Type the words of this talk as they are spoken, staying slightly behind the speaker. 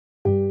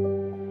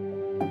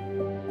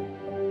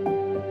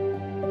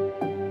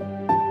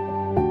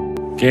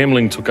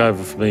Gambling took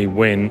over for me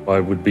when I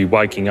would be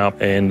waking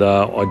up and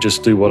I'd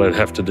just do what I'd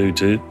have to do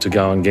to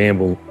go and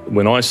gamble.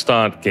 When I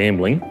start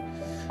gambling,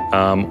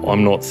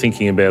 I'm not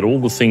thinking about all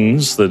the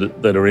things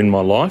that are in my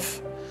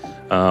life.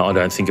 I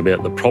don't think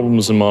about the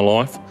problems in my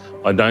life.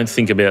 I don't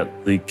think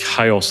about the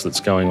chaos that's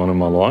going on in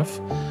my life.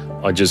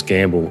 I just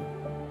gamble.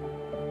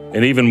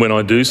 And even when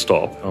I do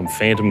stop, I'm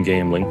phantom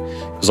gambling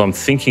because I'm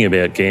thinking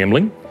about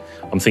gambling.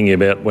 I'm thinking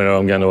about where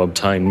I'm going to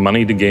obtain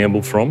money to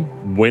gamble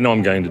from, when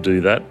I'm going to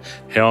do that,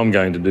 how I'm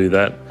going to do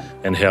that,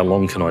 and how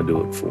long can I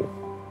do it for.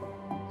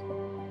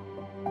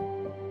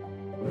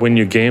 When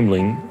you're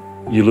gambling,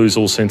 you lose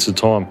all sense of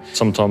time.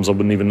 Sometimes I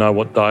wouldn't even know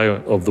what day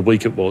of the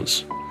week it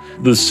was.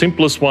 The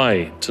simplest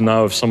way to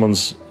know if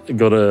someone's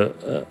got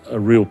a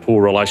real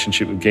poor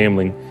relationship with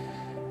gambling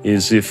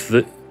is if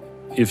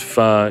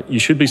you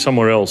should be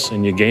somewhere else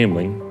and you're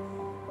gambling,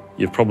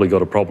 you've probably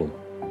got a problem.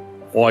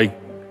 I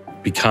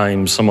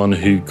became someone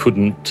who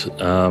couldn't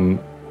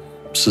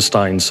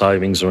sustain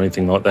savings or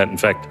anything like that. In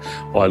fact,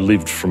 I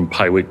lived from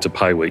pay week to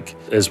pay week.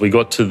 As we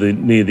got to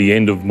near the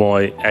end of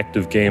my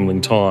active gambling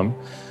time,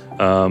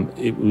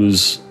 it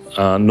was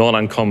not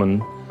uncommon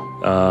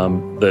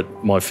that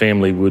my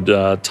family would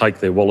take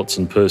their wallets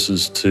and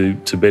purses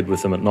to bed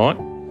with them at night.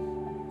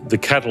 The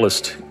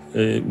catalyst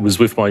was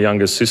with my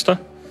younger sister.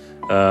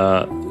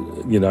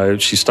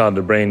 She started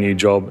a brand new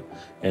job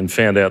and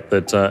found out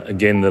that,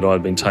 again, that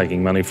I'd been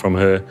taking money from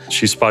her.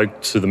 She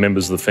spoke to the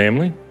members of the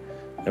family,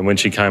 and when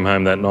she came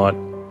home that night,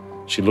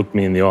 she looked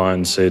me in the eye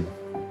and said,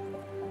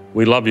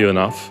 "We love you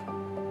enough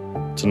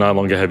to no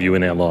longer have you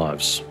in our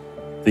lives."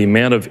 The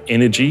amount of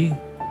energy,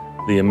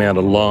 the amount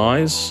of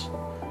lies,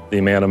 the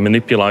amount of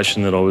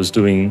manipulation that I was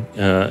doing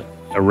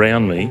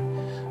around me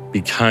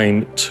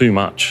became too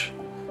much.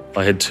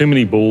 I had too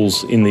many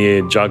balls in the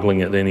air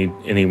juggling at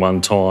any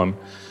one time,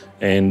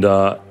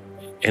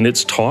 and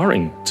it's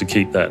tiring to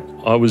keep that.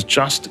 I was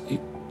just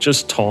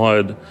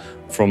tired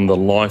from the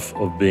life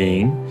of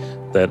being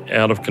that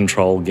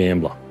out-of-control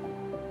gambler.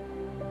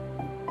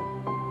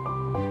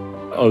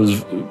 I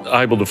was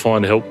able to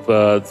find help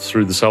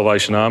through the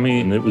Salvation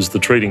Army, and it was the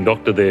treating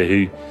doctor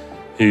there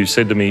who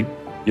said to me,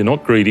 "You're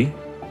not greedy,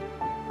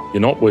 you're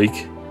not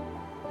weak,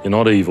 you're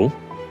not evil,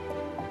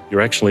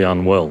 you're actually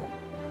unwell."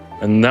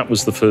 And that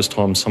was the first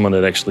time someone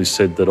had actually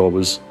said that I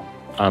was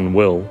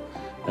unwell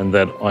and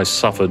that I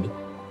suffered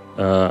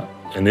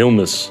an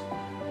illness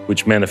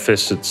which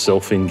manifests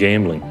itself in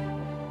gambling.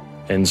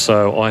 And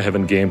so I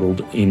haven't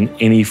gambled in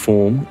any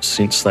form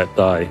since that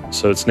day.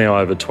 So it's now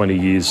over 20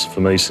 years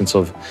for me since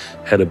I've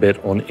had a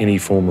bet on any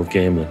form of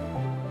gambling.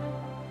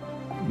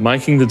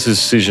 Making the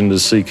decision to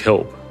seek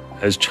help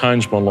has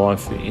changed my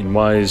life in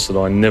ways that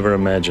I never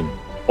imagined.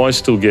 I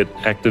still get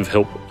active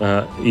help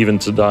even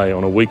today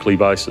on a weekly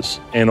basis,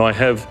 and I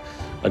have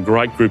a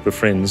great group of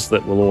friends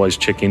that will always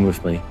check in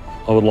with me.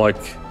 I would like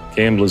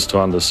gamblers to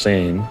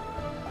understand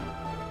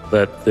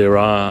that there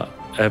are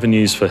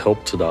avenues for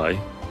help today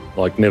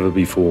like never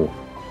before.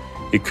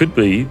 It could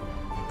be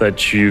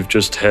that you've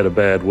just had a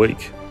bad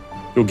week.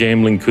 Your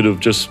gambling could have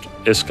just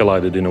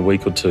escalated in a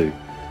week or two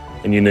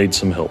and you need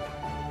some help.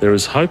 There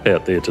is hope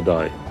out there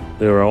today.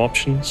 There are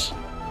options,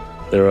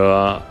 there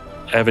are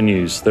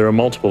avenues, there are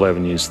multiple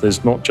avenues.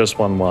 There's not just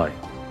one way.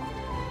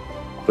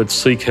 But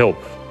seek help,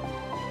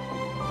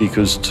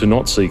 because to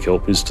not seek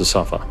help is to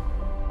suffer.